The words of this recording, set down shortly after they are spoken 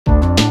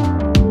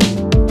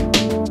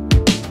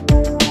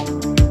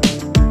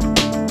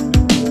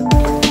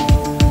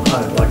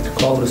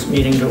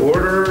meeting to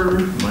order.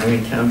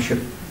 Miami Township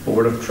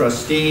Board of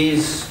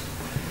Trustees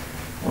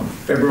on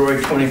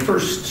February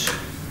 21st,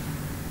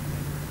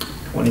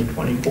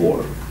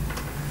 2024.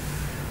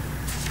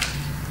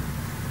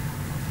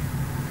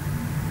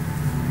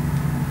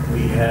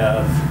 We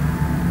have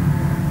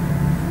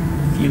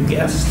a few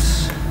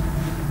guests.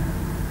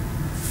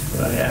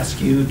 Could I ask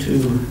you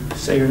to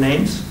say your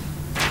names?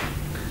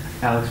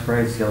 Alex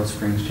Bryce, Yellow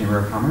Springs Chamber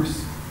of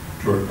Commerce.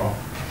 George Paul,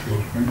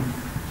 Yellow Springs.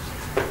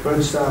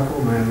 Brent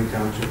Stockwell, Miami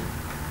Township.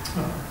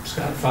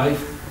 Scott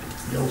Fife,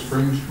 Yellow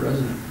Springs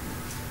resident.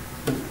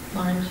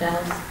 Lauren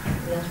Chaz,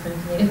 Yellow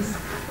Springs News.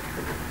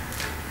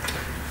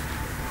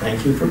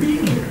 Thank you for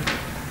being here.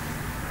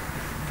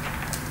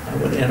 I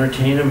would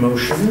entertain a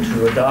motion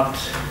to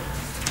adopt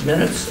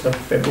minutes of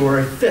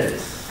February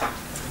 5th.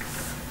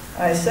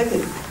 I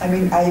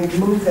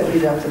move that we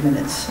adopt the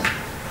minutes.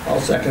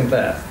 I'll second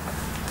that.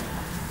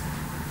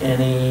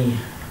 Any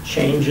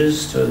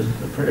changes to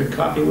the printed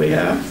copy we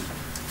have?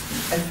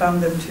 I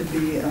found them to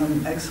be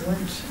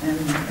excellent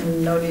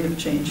and no need of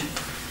change.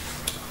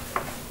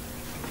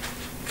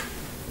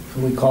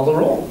 Can we call the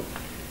roll?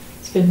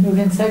 It's been moved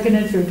and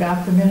seconded to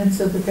adopt the minutes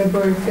of the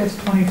February 5th,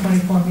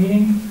 2024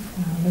 meeting.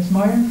 Ms.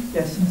 Moyer?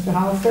 Yes. Mr.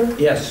 Hollister?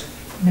 Yes.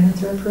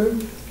 Minutes are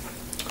approved.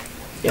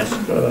 Yes.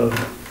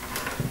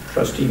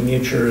 Trustee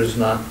Mucher is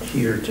not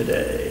here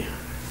today.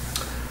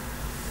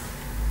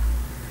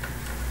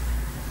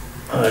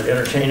 I'd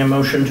entertain a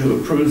motion to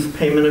approve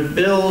payment of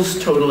bills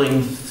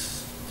totaling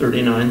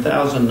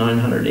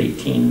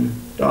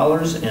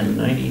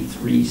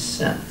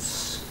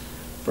 $39,918.93.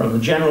 From the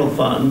general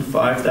fund,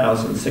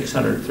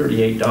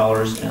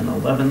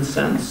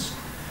 $5,638.11.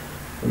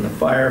 From the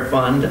fire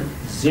fund,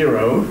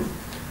 0.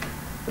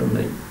 From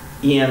the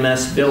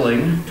EMS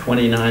billing,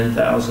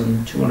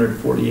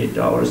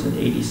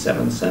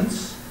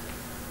 $29,248.87.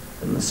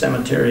 From the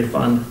cemetery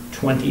fund,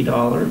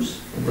 $20.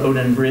 Road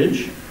and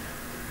bridge,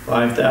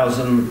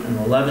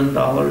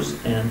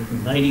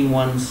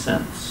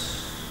 $5,011.91.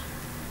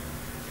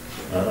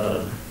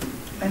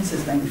 Mine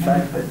says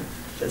 95, but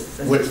that's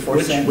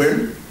 4 cents.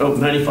 Where? Oh,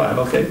 95,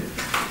 okay.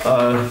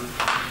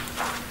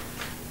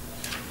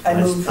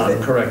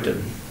 I'm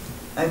corrected.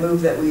 I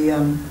move that we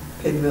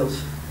pay the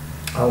bills.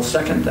 I'll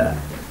second that.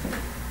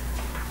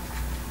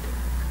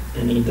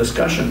 Any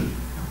discussion?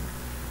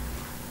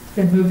 It's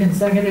been moved and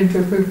seconded to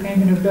approve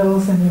payment of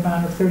bills in the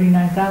amount of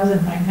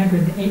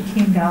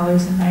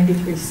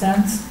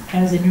 $39,918.93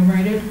 as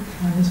enumerated.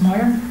 Ms.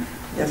 Moyer?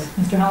 Yes.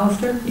 Mr.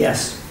 Hollister?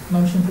 Yes.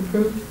 Motion's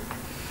approved.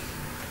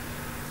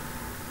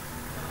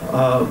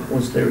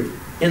 Was there,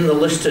 in the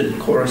listed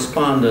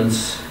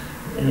correspondence,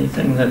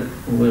 anything that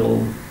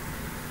will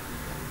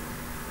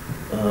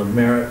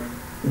merit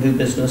new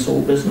business,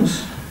 old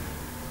business?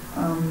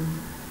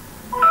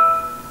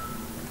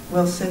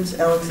 Well, since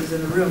Alex is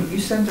in the room, you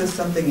sent us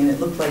something and it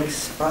looked like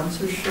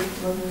sponsorship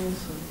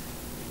levels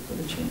for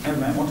the change. Never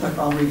mind, we'll talk.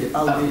 I'll read it.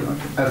 I'll read it.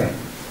 Okay.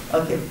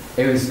 Okay.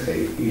 It was,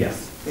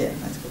 yes. Yeah,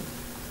 that's good.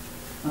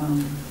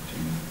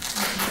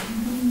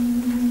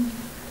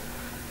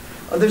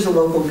 Oh, there's a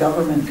local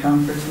government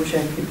conference. Wish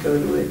I could go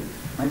to it.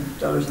 My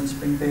daughter's in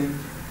Spring Bay.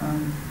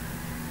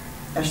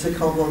 Ashley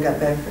Caldwell got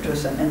back to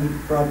us on any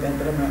broadband,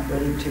 but I'm not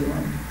ready to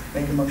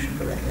make a motion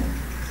for that yet.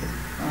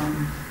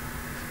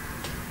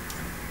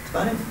 That's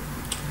about it.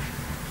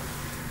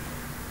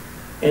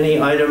 Any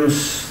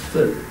items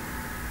that the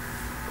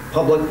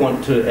public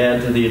want to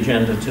add to the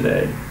agenda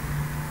today?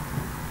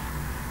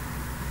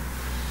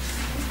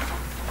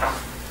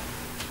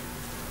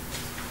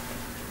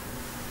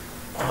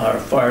 Our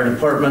fire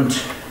department,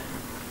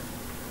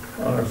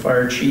 our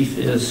fire chief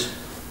is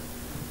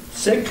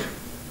sick,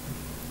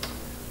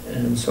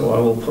 and so I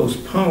will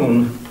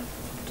postpone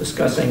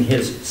discussing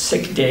his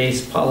sick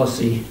days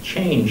policy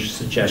change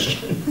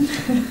suggestion.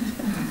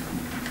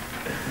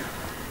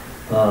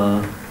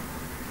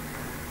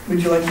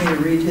 Would you like me to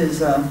read his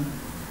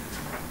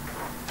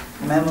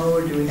memo,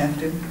 or do we have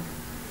to?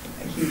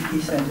 He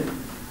sent it.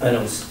 I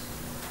don't.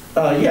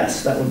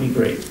 Yes, that would be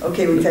great.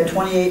 Okay, we've had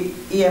 28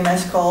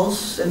 EMS calls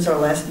since our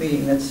last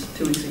meeting. That's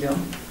 2 weeks ago.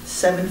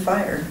 7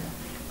 fire,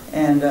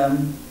 and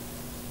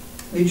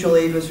mutual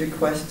aid was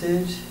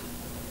requested.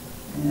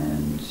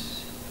 And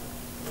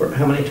For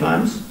how many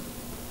times?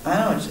 I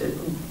don't know. It's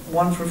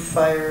one for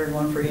fire and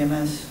one for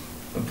EMS.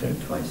 Okay.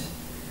 Twice.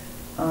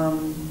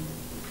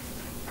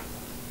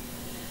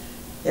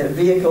 Had a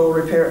vehicle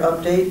repair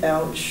update,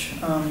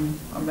 ouch, on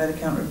med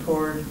account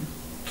report.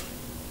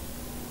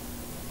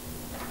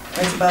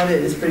 That's about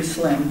it. It's pretty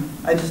slim.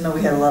 I just know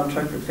we had a lot of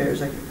truck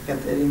repairs. I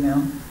got that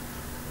email.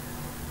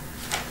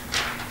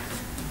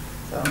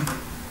 So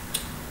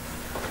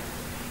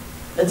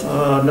that's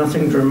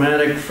nothing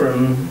dramatic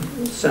from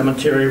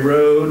Cemetery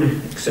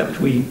Road, except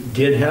we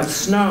did have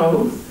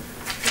snow,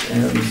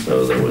 and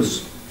so there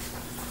was.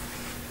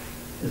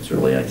 It's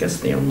really, I guess,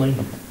 the only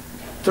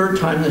third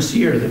time this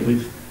year that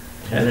we've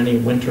had any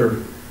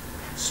winter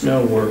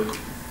snow work,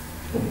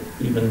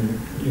 even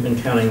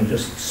counting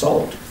just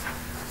salt.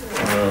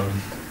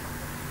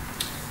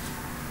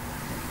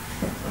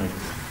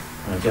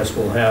 I guess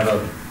we'll have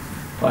a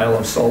pile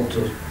of salt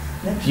to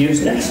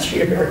use next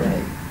Yeah,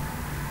 year.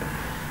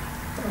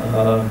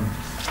 all right.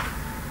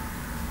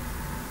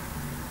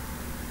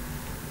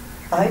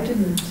 I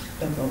didn't,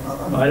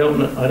 I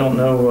don't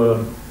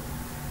know,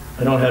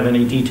 I don't have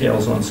any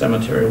details on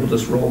cemetery. We'll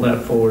just roll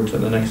that forward to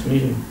the next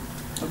meeting.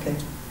 okay.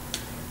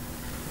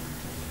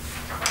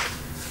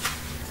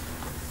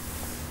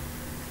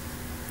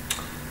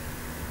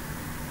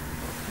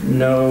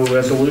 No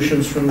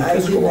resolutions from the I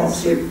did fiscal not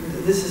see, officer?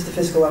 this is the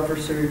fiscal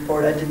officer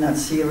report. I did not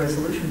see a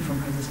resolution from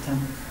her this time.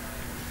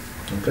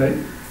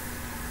 Okay.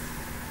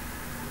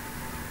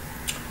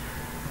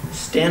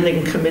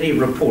 Standing committee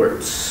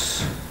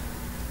reports.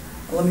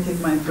 Let me take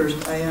mine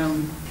first. I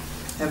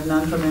have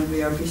none from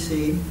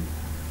NVRPC.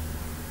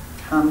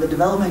 The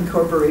Development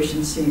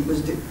Corporation scene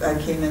was,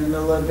 I came in the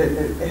middle of it,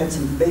 it had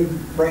some big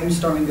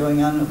brainstorming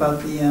going on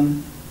about the,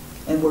 and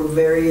we're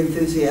very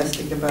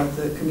enthusiastic about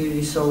the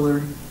community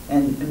solar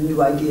and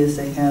new ideas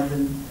they have,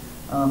 and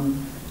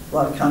a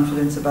lot of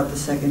confidence about the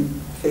second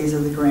phase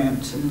of the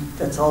grant, and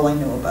that's all I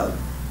know about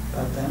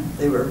them.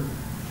 They were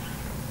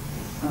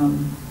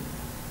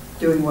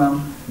doing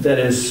well. That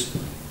is,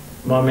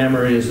 my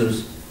memory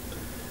is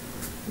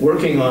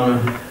working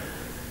on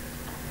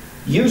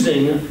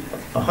using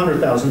a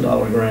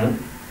 $100,000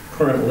 grant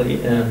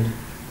currently and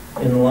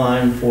in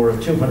line for a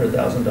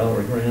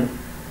 $200,000 grant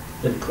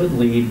that could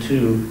lead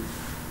to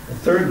a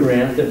third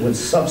grant that would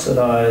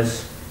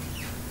subsidize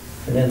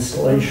an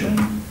installation.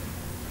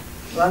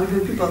 A lot of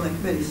good people on the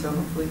committee, so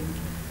hopefully.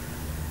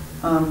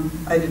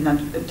 I did not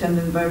attend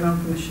the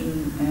Environmental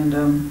Commission,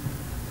 and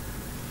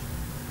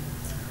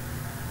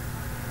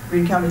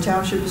Green County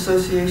Township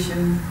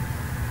Association,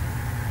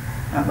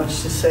 not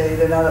much to say.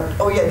 They're not,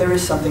 oh yeah, there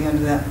is something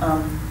under that.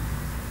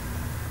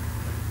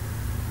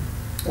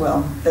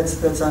 Well,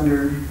 that's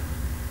under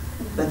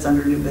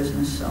new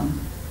business, so.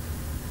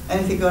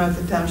 Anything going on at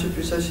the Township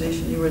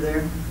Association? You were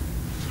there?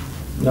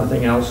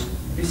 Nothing else?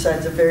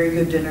 Besides a very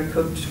good dinner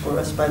cooked for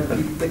us by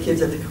the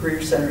kids at the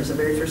Career Center. It's the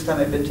very first time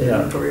I've been to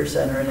the Career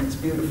Center, and it's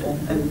beautiful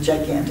and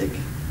gigantic.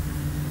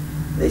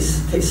 They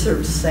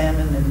served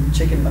salmon and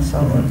chicken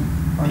masala.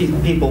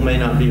 Awesome. People may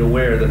not be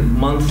aware that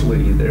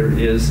monthly there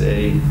is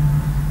a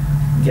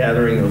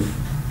gathering of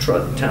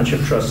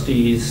township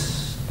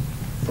trustees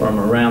from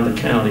around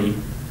the county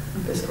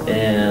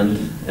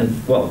and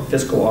well,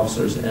 fiscal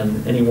officers,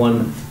 and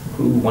anyone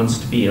who wants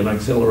to be an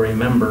auxiliary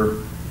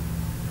member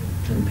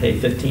can pay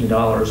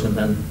 $15, and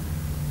then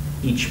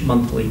each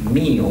monthly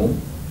meal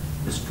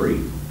is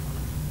free.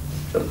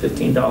 So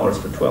 $15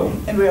 for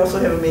 12. And we also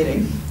have a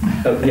meeting.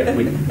 Yeah,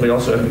 we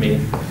also have a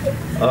meeting.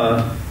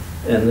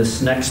 And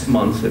this next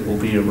month, it will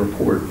be a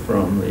report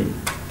from the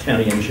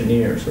county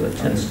engineer, so that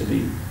tends to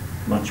be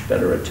much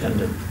better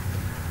attended.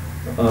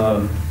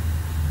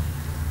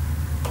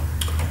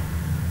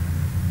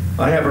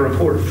 I have a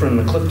report from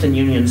the Clifton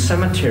Union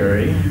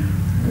Cemetery.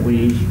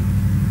 We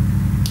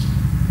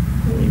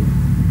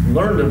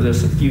learned of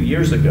this a few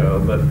years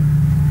ago, but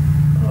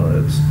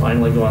it's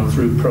finally gone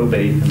through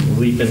probate, and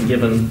we've been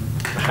given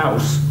a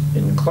house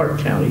in Clark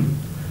County.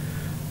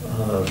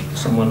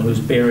 Someone who's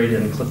buried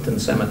in Clifton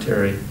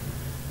Cemetery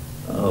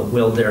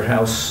willed their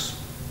house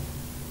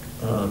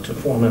to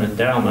form an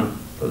endowment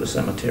for the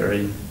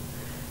cemetery,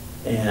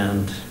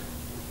 and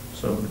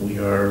so we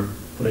are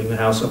putting the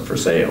house up for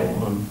sale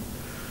on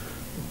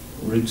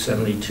Route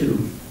 72. Is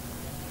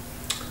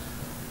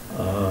that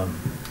it?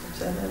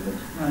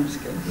 No, I'm just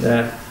kidding.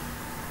 That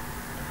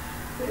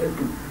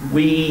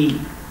we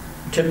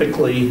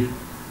typically,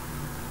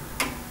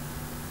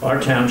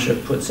 our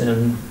township puts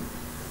in,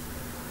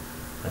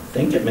 I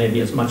think it may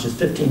be as much as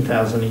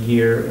 $15,000 a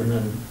year, and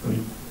then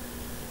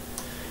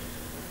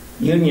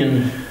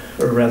Union,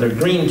 or rather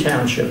Green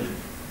Township,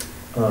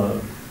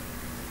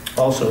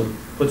 also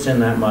puts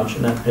in that much,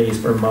 and that pays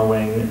for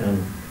mowing,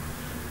 and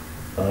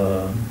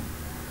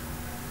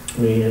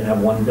we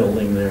have one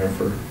building there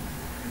for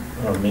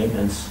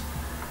maintenance,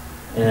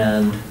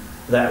 and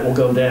that will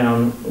go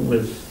down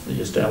with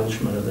the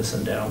establishment of this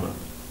endowment.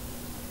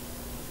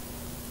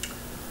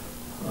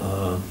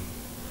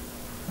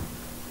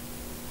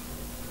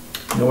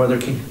 No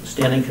other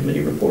standing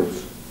committee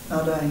reports?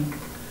 Not I.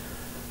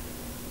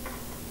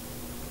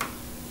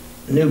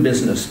 New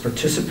business,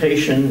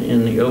 participation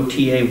in the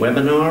OTA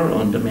webinar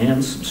on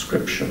demand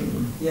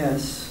subscription.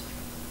 Yes.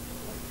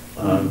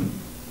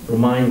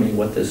 Remind me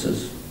what this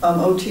is.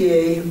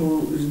 OTA,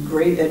 who is a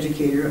great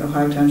educator,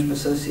 Ohio Township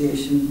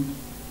Association,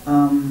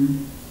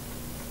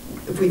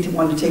 if we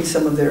want to take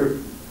some of their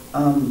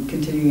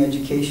continuing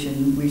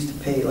education, we used to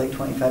pay like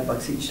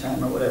 $25 each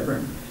time or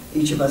whatever,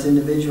 each of us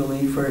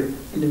individually for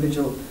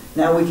individual.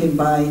 Now we can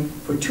buy,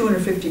 for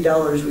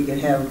 $250, we could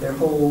have their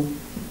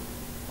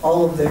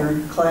all of their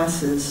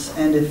classes,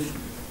 and if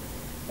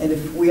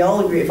we all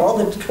agree, if all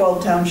the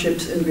 12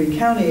 townships in Green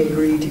County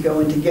agree to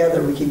go in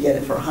together, we could get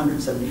it for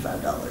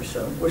 $175.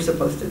 So we're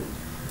supposed to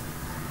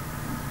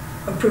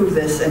approve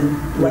this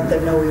and let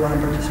them know we want to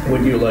participate.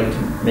 Would you like to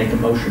make a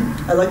motion?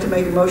 I'd like to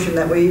make a motion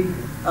that we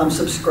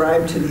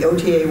subscribe to the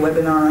OTA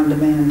webinar on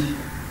demand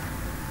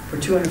for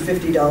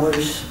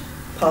 $250,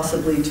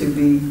 possibly to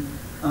be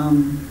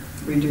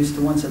reduced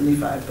to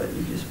 175, but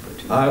you just put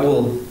 2. I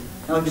will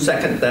I'll give-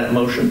 second that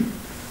motion.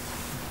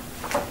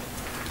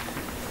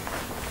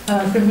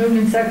 It's been moved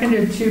and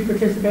seconded to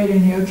participate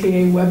in the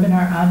OTA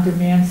webinar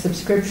on-demand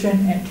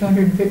subscription at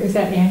 250, is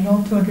that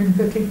annual,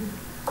 250?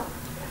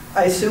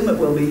 I assume it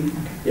will be.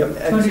 Yep.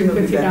 I assume it'll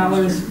be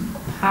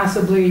 $250,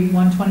 possibly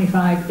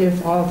 125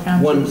 if all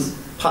townships.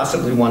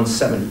 Possibly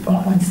 175.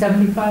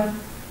 175?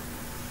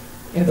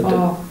 If But the-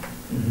 all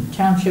Mhm.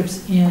 townships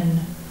in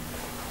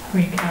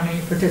Greene County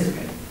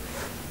participate.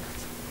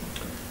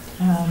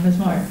 Ms.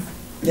 Moore?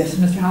 Yes.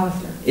 Mr.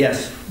 Hollister?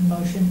 Yes.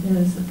 Motion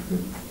is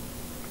approved.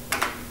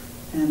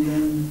 And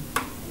then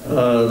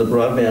The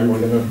broadband, we're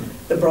going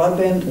the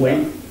broadband. to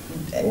wait,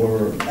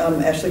 or,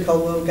 Ashley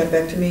Caldwell got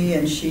back to me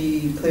and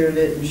she cleared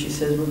it and she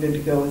says we're good to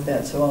go with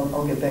that. So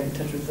I'll get back in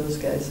touch with those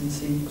guys and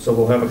see. so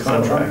we'll have a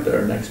contract at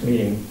our next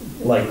meeting,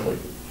 likely.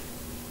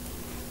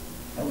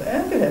 Oh,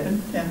 that could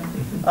happen,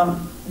 yeah.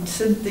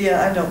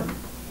 Cynthia, I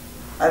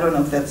don't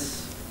know if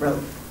that's really,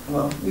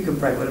 well, you can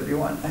write whatever you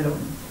want.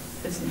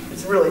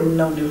 It's really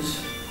no news.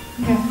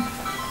 Okay.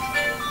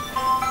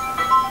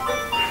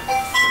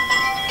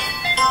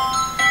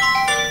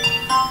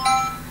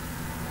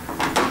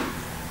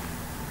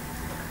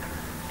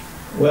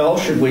 Well,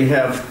 should we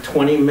have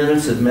 20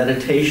 minutes of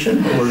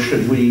meditation, or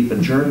should we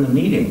adjourn the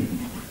meeting?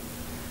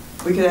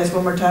 We could ask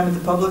one more time if the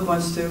public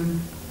wants to.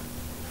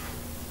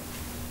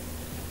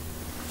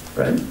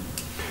 Right?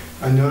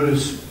 I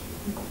noticed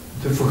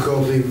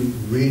difficulty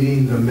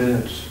reading the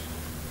minutes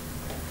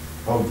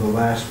of the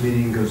last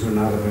meeting because they're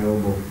not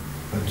available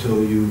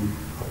until you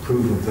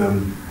approve of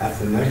them at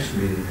the next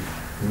meeting.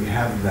 We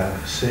have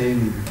that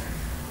same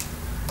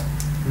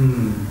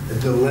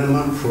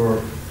dilemma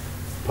for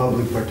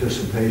public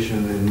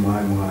participation in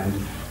my mind,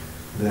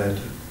 that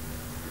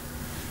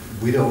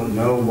we don't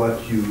know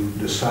what you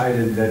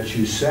decided that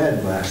you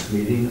said last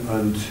meeting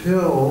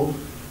until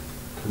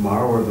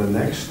tomorrow or the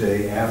next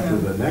day after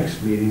the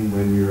next meeting,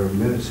 when your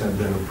minutes have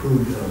been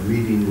approved a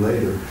meeting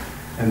later.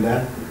 And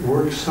that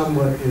works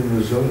somewhat in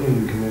the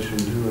zoning commission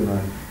too,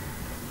 and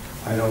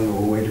I don't know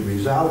a way to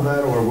resolve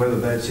that, or whether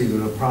that's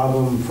even a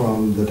problem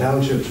from the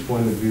township's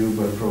point of view,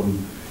 but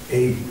from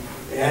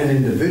an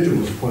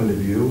individual's point of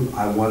view.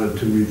 I wanted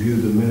to review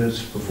the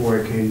minutes before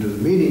I came to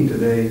the meeting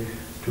today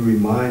to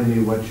remind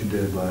me what you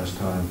did last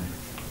time.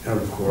 And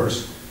of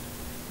course,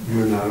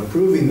 you're not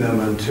approving them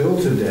until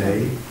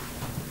today.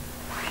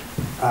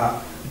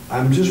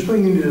 I'm just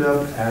bringing it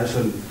up as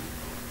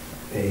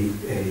a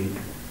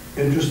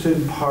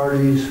interested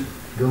party's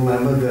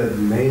dilemma that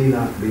may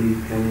not be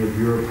any of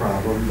your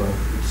problem, but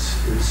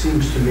it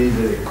seems to me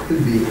that it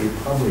could be a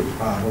public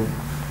problem,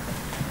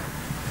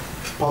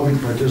 public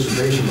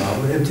participation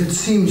problem. It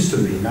seems to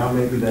me, now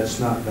maybe that's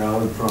not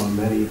valid from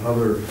many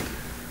other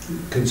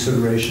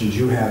considerations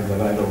you have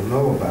that I don't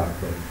know about,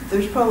 but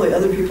There's probably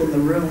other people in the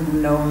room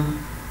who know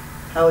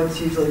how it's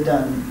usually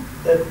done.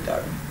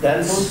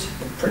 That's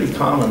pretty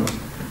common.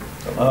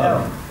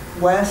 Now,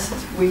 last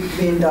week,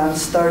 me and Don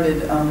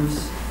started,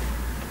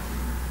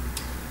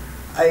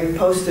 I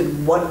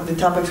posted what the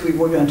topics we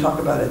were going to talk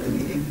about at the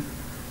meeting.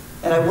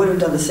 And I would have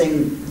done the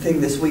same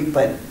thing this week,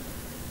 but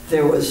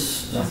there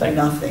was nothing.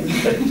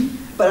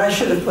 But I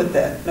should have put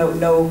that.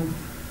 No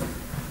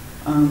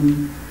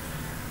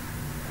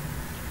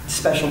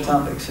special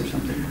topics or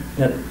something.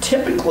 Now,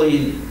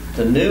 typically,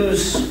 the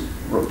news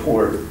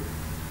report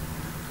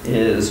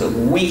is a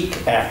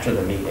week after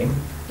the meeting,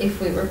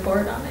 If we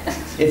report on it.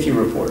 if you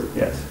report,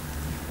 yes.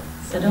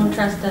 So don't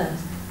trust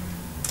us.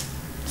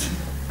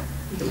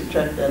 You can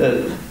check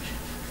that.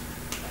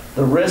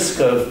 The risk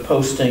of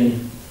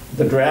posting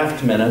the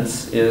draft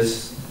minutes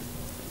is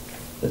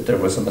that there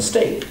was a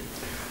mistake.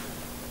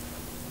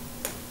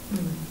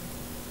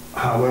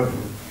 however,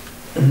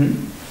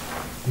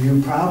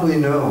 you probably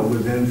know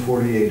within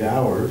 48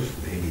 hours,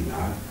 maybe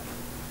not,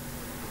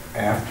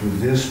 after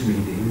this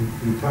meeting,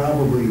 you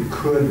probably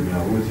could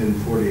know within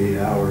 48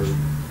 hours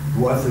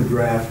what the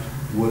draft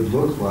would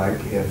look like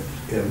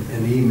if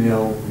an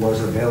email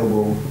was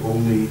available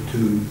only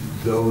to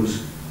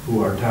those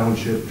who are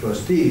township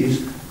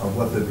trustees of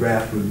what the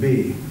draft would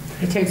be.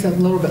 It takes a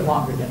little bit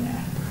longer than that.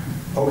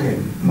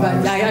 Okay.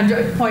 But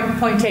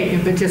point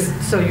taken, but just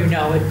so you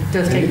know, it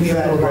does take me a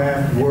little If that longer.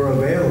 draft were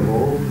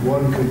available,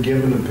 one could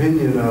give an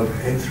opinion of,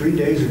 hey, 3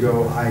 days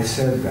ago I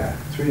said that.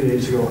 3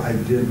 days ago I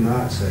did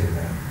not say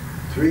that.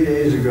 3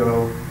 days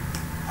ago,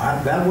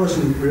 that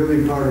wasn't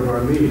really part of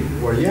our meeting.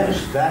 Or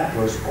yes, that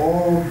was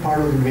all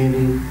part of the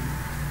meeting.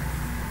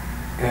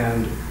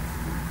 And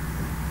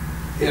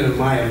in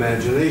my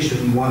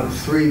imagination,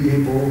 3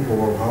 people,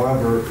 or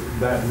however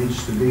that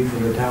needs to be for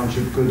the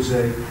township, could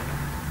say,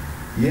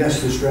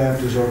 yes, this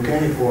draft is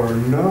okay, or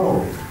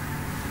no,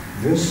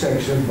 this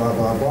section, blah,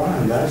 blah, blah,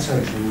 and that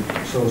section,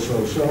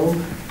 so.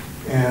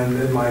 And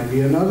it might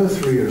be another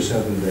 3 or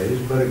 7 days,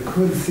 but it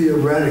could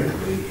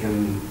theoretically,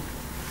 in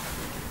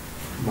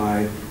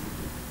my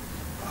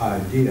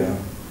idea,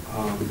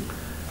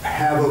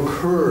 have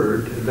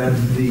occurred that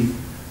the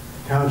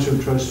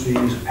township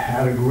trustees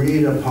had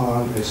agreed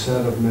upon a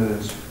set of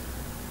minutes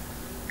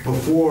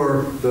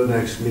before the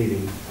next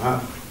meeting.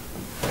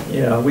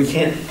 Yeah, we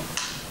can't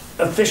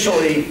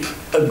officially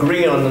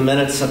agree on the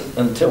minutes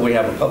until we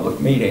have a public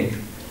meeting.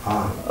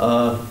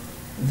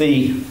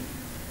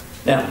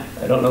 Now,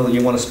 I don't know that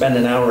you want to spend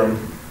an hour and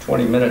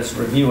 20 minutes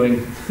reviewing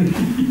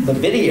the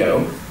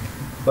video,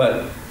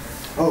 but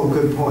Oh,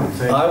 good point.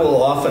 Thank you. I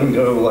will often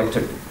go like to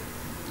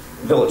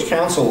village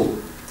council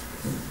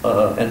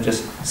and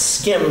just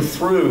skim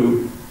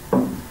through,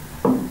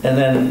 and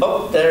then,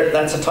 oh,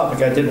 that's a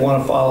topic I did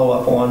want to follow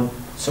up on,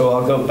 so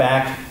I'll go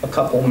back a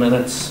couple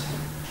minutes.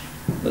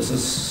 This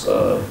is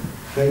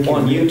Thank you.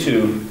 on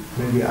YouTube.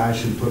 Maybe I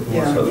should put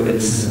more Yeah. effort into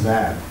It's-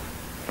 that.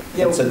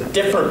 Yeah.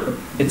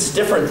 It's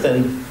different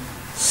than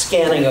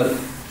scanning a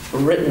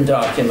written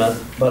document,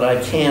 but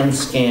I can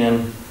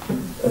scan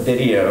a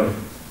video.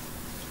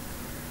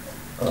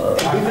 We've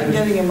been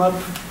getting them up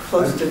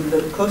close to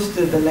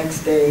the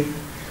next day.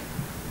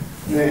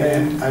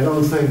 And I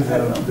don't think I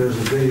don't know. that there's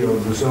a video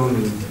of the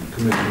zoning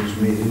commission's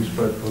meetings,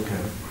 but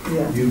okay.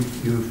 Yeah.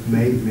 You've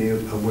made me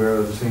aware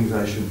of things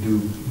I should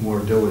do more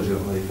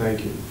diligently.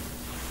 Thank you.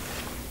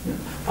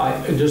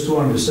 I just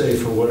wanted to say,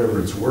 for whatever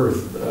it's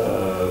worth,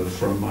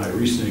 from my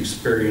recent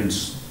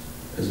experience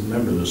as a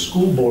member of the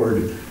school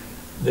board,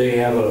 they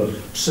have a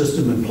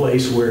system in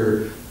place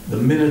where the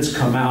minutes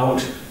come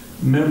out,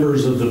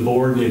 members of the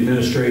board, the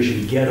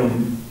administration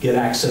get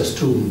access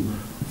to them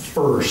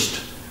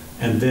first,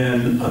 and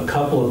then a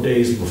couple of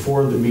days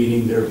before the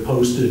meeting, they're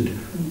posted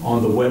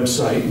on the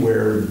website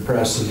where the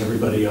press and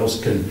everybody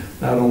else can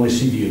not only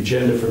see the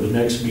agenda for the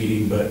next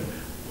meeting, but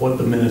what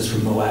the minutes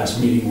from the last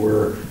meeting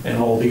were and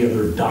all the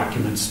other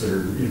documents that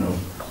are,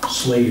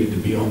 slated to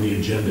be on the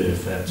agenda,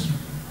 if that's...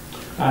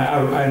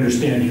 I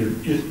understand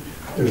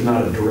there's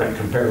not a direct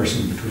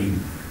comparison between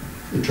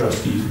the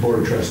trustees, board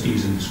of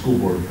trustees and the school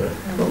board, but...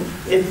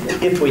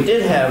 If we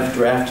did have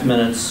draft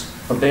minutes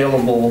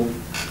available,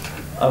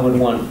 I would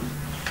want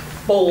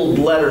bold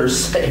letters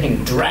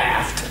saying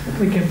draft.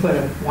 We can put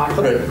a Put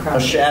watermark a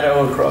across.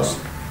 shadow across.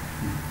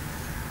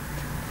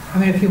 I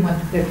mean, if you want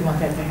that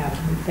to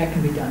happen, that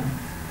can be done.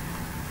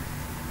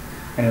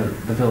 I know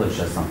the village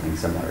does something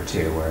similar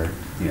too, where,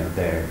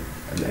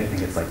 I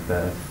think it's like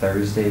the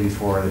Thursday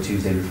before, the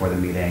Tuesday before the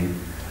meeting,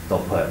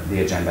 they'll put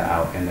the agenda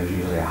out, and there's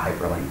usually a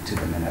hyperlink to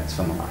the minutes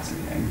from the last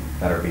meeting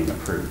that are being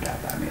approved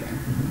at that meeting.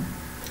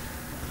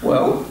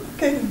 Well,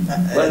 Okay.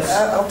 Let's-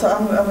 I'm gonna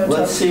talk.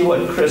 let's see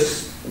what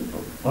Chris,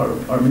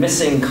 our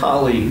missing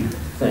colleague,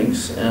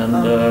 thinks, and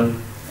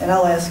And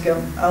I'll ask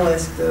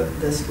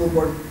the school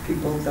board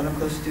people that I'm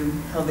close to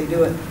how they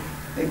do it.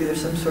 Maybe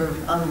there's some sort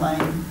of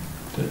online.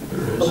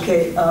 There is.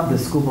 Okay. The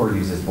school board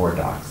uses board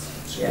docs.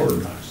 Yeah.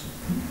 Board docs.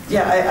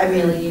 Yeah, I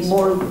mean,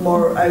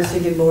 more, I was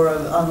thinking more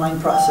of online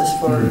process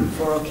for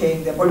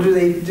okaying them. Or do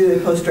they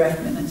post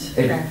draft minutes?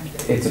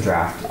 It's a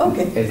draft.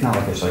 Okay. It's not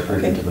officially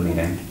approved Okay. into the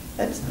meeting.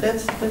 That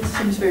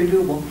seems very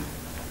doable.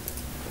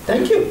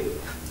 thank you.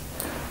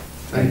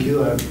 Thank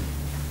you. I'm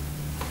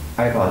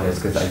I apologize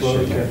because I slow to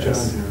should know catch on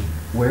this. here.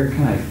 Where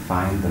can I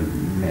find the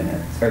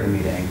minutes, or the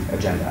meeting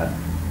agenda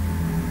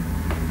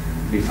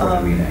before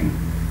the meeting?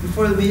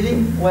 Before the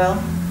meeting,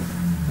 well,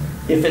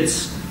 If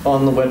it's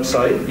on the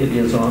website, it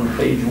is on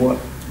page what?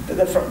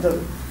 the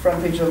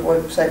front page of the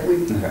website,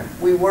 Okay.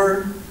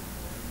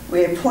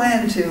 we had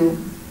planned to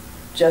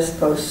just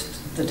post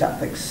the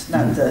topics,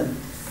 not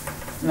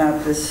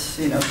this,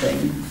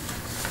 thing,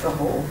 the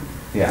whole,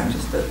 Yeah.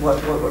 just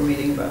what we're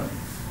meeting about.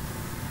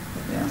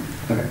 Yeah.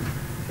 Okay.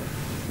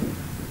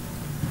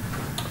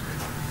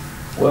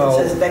 Well,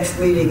 It says next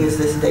meeting is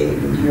this date,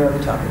 and here are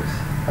the topics.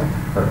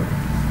 Perfect.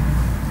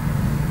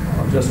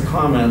 I'll just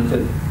comment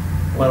that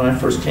when I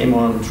first came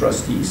on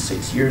trustees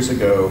 6 years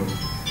ago,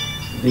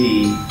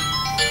 the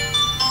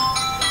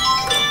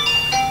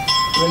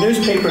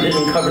newspaper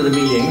didn't cover the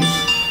meetings,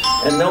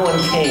 and no one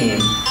came.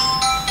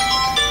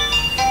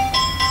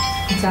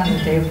 It's on the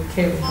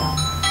table now.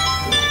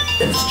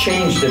 It's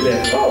changed a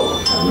bit.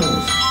 Oh, I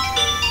noticed.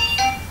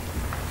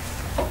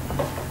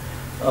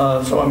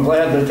 So I'm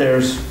glad that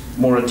there's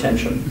more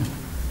attention.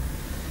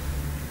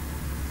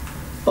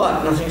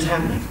 But nothing's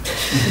happening.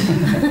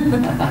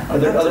 Are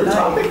there Not other tonight.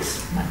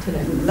 topics? Not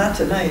today. Not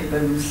tonight,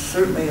 but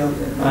certainly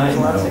there's I a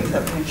lot of know. things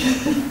happening.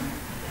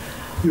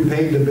 You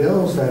paid the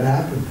bills, that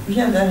happened.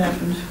 Yeah, that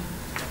happened.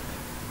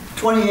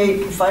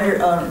 28 fire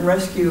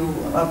rescue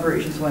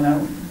operations went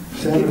out.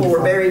 People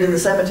were buried in the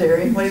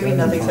cemetery. What do you mean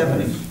nothing's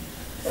happening?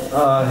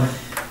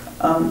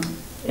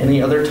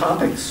 Any other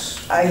topics?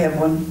 I have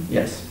one.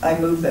 Yes. I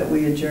move that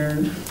we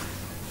adjourn.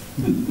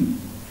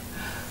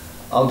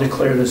 I'll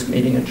declare this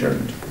meeting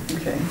adjourned.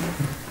 Okay.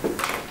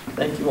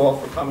 Thank you all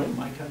for coming.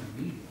 My kind of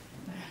meeting.